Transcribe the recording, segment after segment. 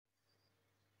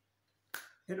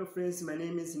Hello friends, my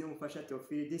name is Nimufasha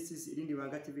Teofili. This is Irindi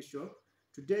Wanga TV show.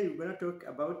 Today we're going to talk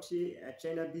about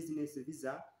China business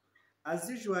visa. As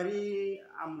usually,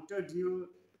 I'm told you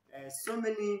so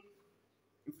many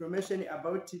information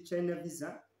about China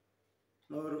visa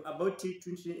or about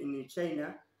entry in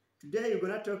China. Today we're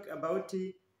going to talk about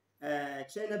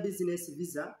China business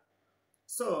visa.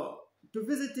 So to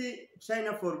visit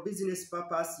China for business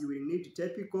purpose, you will need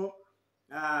typical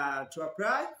to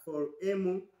apply for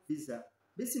EMU visa.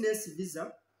 Business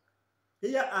visa.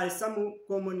 Here are some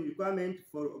common requirements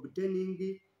for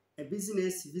obtaining a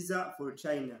business visa for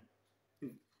China.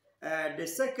 The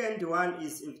second one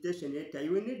is invitation letter.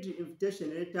 You will need the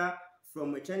invitation letter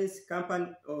from a Chinese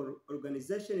company or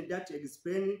organization that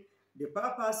explain the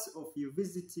purpose of your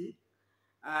visit,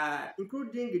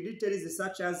 including details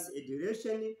such as a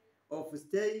duration of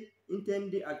stay,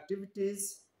 intended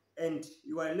activities, and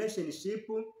your relationship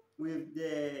with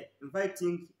the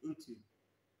inviting entity.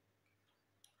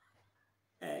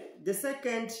 The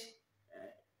second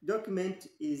document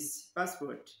is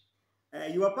passport.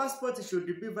 Your passport should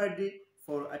be valid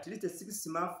for at least 6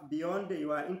 months beyond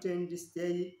your intended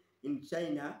stay in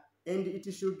China, and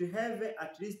it should have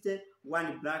at least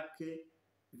one black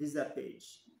visa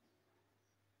page.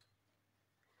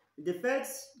 The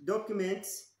first document,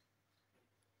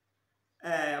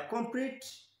 complete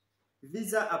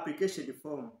visa application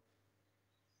form.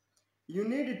 You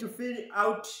need to fill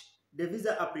out the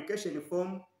visa application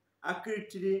form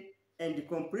accurately and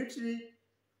completely.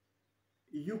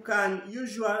 You can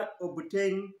usually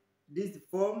obtain this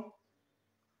form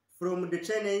from the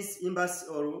Chinese embassy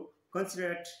or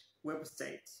consulate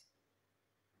website.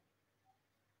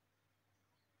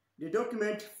 The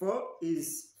document 4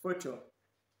 is photo.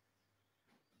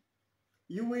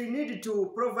 You will need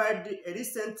to provide a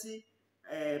recent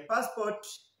passport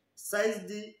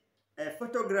sized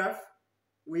photograph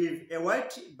with a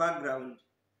white background.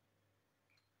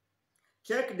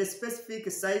 Check the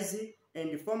specific size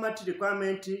and format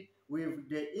requirement with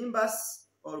the embassy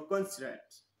or consulate.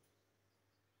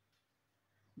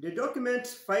 The document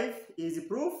 5 is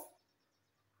proof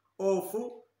of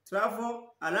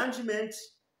travel arrangement.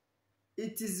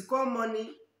 It is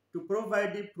common to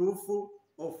provide proof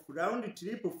of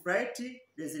round-trip flight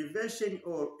reservation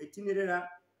or itinerary,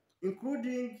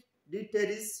 including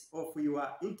details of your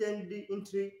intended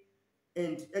entry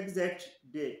and exact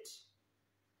date.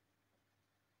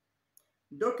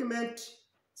 Document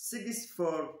 6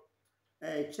 for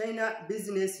China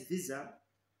business visa.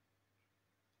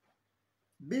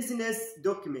 Business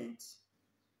document.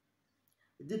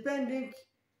 Depending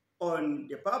on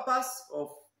the purpose of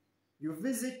your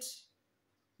visit,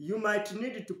 you might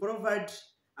need to provide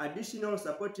additional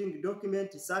supporting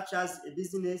documents such as a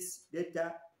business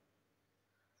letter,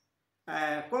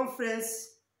 a conference,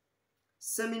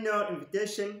 seminar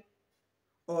invitation,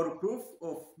 or proof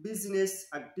of business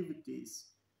activities.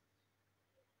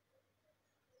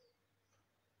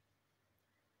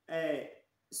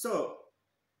 So,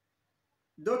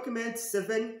 document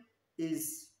 7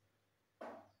 is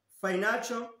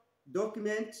financial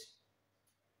document.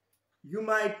 You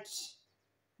might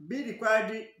be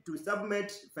required to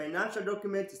submit financial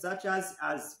documents such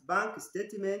as bank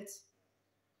statements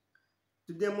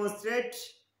to demonstrate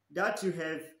that you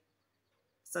have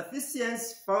sufficient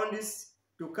funds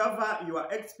to cover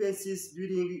your expenses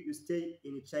during your stay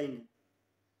in China.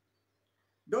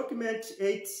 Document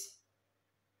 8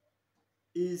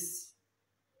 is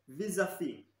visa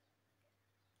fee.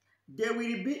 There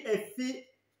will be a fee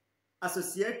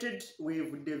associated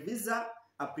with the visa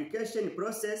application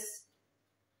process.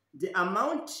 The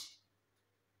amount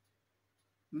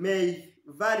may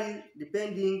vary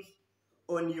depending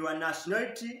on your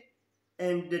nationality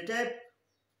and the type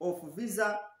of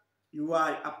visa you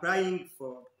are applying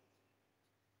for.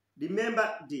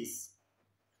 Remember this.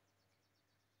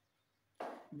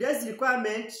 This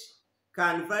requirement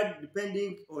can vary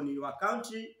depending on your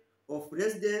country of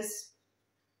residence,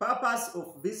 purpose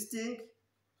of visiting,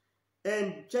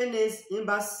 and Chinese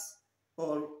embassy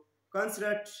or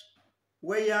consulate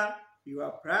where you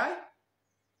apply.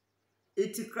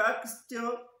 It is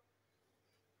critical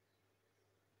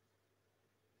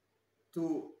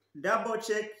to double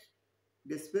check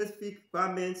the specific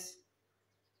requirements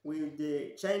with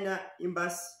the China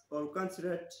embassy or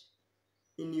consulate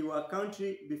in your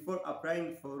country before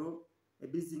applying for a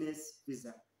business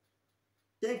visa.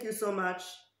 Thank you so much.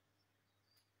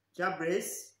 God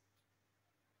bless.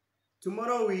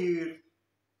 Tomorrow we'll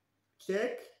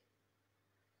check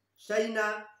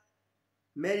China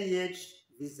marriage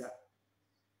visa.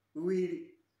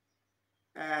 We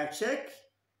will check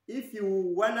if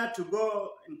you wanna to go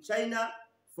in China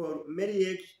for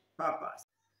marriage purpose.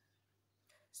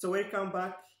 So welcome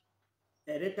back.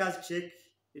 Let us check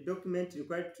the document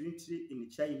required to entry in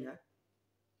China.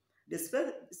 The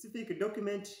specific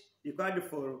document required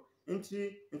for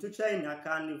entry into China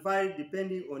can vary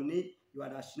depending on your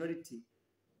nationality,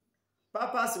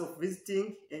 purpose of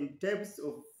visiting, and types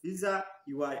of visa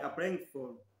you are applying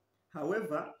for.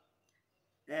 However,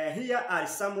 here are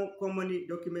some common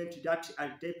documents that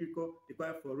are typical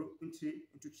required for entry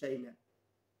into China.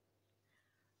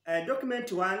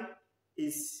 Document 1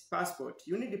 is passport.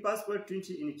 You need the passport to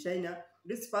enter in China.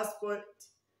 This passport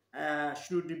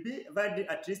should be valid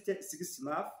at least 6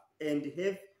 months and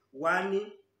have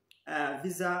one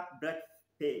visa black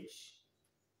page.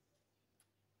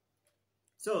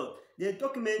 So the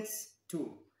document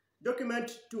 2.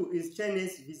 Document 2 is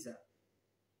Chinese visa.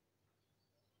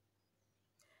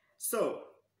 So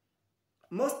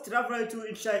most travelers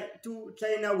to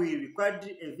China will require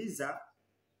a visa.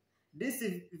 This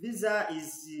visa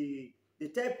is the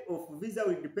type of visa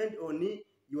will depend on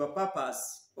your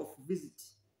purpose of visit.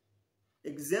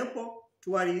 Example,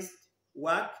 tourist,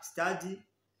 work, study,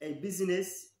 and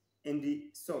business, and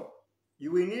so.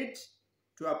 You will need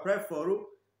to apply for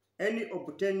any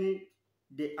obtain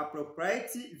the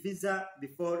appropriate visa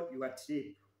before your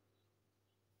trip.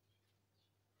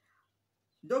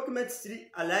 Document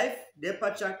 3, Arrive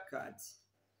Departure Card.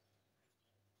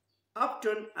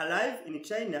 After arrive in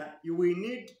China, you will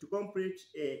need to complete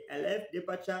a Arrive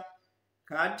Departure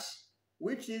Card,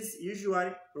 which is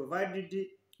usually provided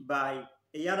by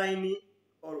a airline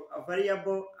or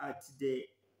available at the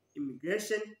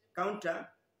immigration counter.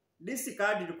 This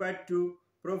card is required to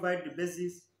provide the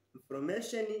basic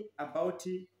information about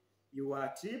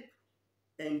your trip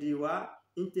and your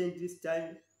intended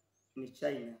stay in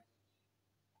China.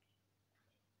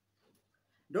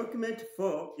 Document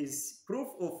 4 is proof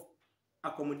of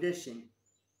accommodation.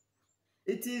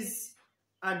 It is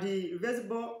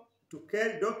advisable to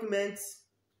carry documents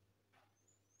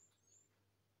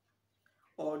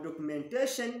or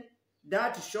documentation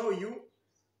that show you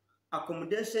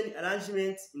accommodation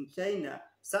arrangements in China,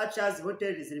 such as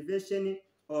hotel reservation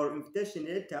or invitation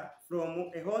letter from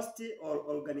a host or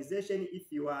organization if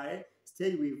you are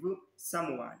staying with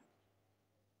someone.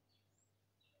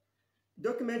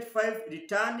 Document 5,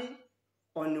 return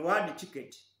onward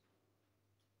ticket.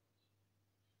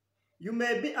 You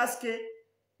may be asked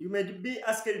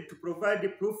to provide the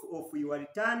proof of your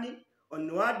return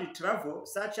onward travel,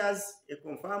 such as a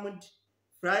confirmed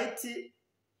flight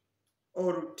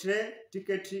or train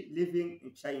ticket leaving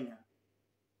in China.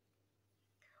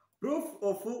 Proof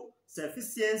of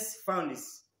sufficient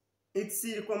funds. It's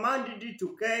recommended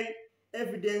to carry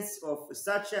evidence of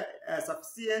such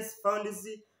sufficient funds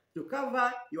to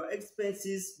cover your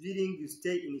expenses during your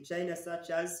stay in China, such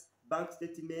as bank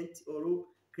statement or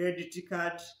credit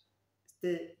card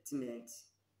statement.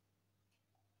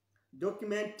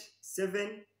 Document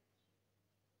 7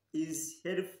 is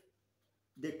health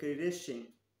declaration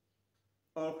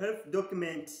or health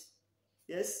document.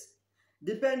 Yes,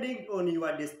 depending on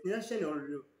your destination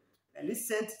or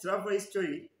recent travel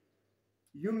history,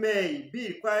 you may be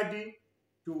required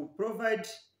to provide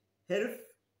health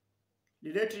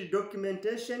related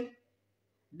documentation.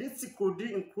 This could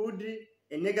include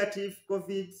a negative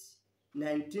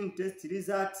COVID-19 test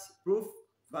result, proof,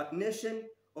 vaccination,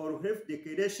 or health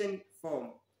declaration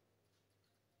form.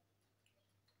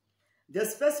 The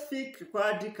specific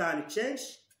required can change,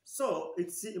 so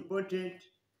it's important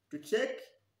to check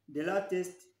the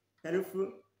latest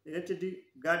health-related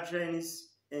guidelines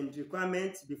and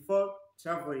requirements before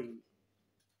traveling.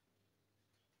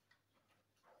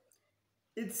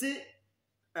 It's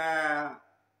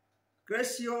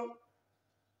crucial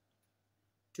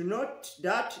to note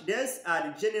that these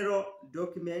are general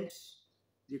document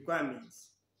requirements.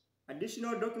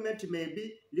 Additional documents may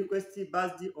be requested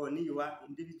based on your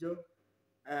individual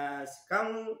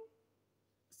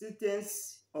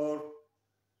circumstances or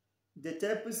the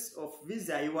types of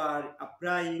visa you are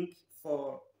applying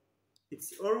for.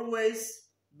 It's always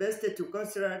best to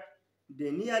consult the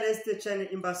nearest China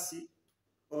embassy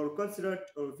or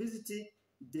consulate or visit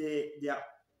their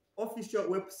official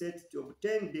website to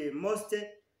obtain the most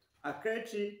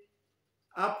accurate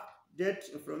up-to-date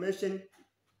information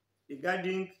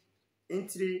regarding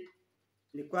entry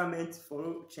requirements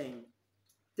for China.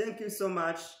 Thank you so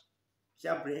much.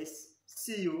 God bless.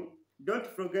 See you. Don't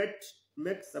forget to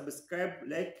make subscribe,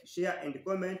 like, share, and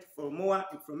comment for more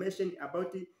information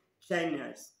about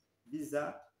China's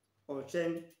visa or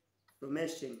China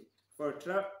information for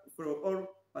all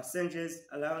passengers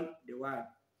around the world.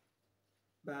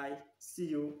 Bye. See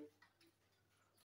you.